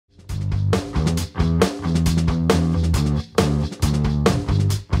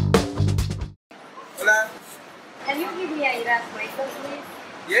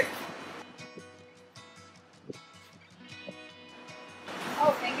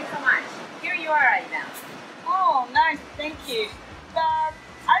Thank you. But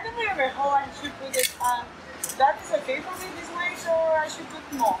I don't remember how I should put it. That is okay for me this way, or I should put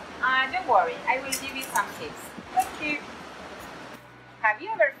more? Don't worry, I will give you some tips. Thank you. Have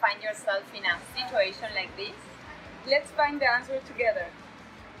you ever find yourself in a situation like this? Let's find the answer together.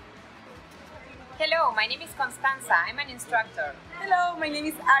 Hello, my name is Constanza. I'm an instructor. Hello, my name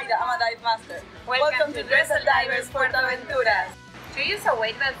is Aida. I'm a dive master. Welcome to Dressel Divers Portaventuras. To use a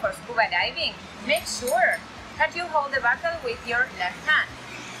weight belt for scuba diving, make sure that you hold the buckle with your left hand.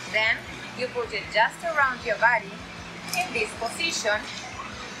 Then you put it just around your body in this position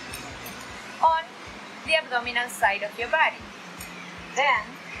on the abdominal side of your body. Then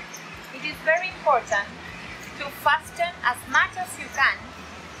it is very important to fasten as much as you can,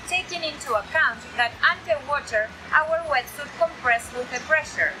 taking into account that underwater our wetsuit compresses with the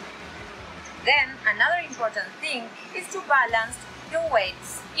pressure. Then another important thing is to balance your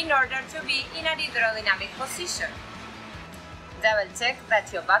weights in order to be in a hydrodynamic position. Double check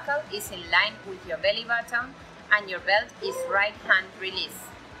that your buckle is in line with your belly button and your belt is right hand release.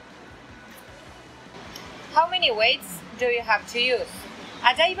 How many weights do you have to use?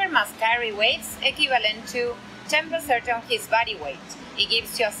 A diver must carry weights equivalent to 10% of his body weight. It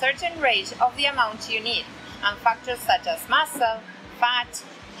gives you a certain range of the amount you need, and factors such as muscle, fat,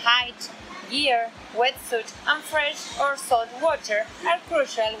 height, gear, wetsuit, and fresh or salt water are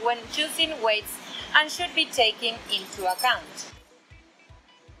crucial when choosing weights and should be taken into account.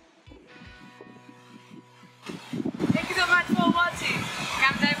 Thank you so much for watching.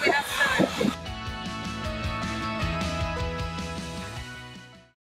 Come dive with us soon.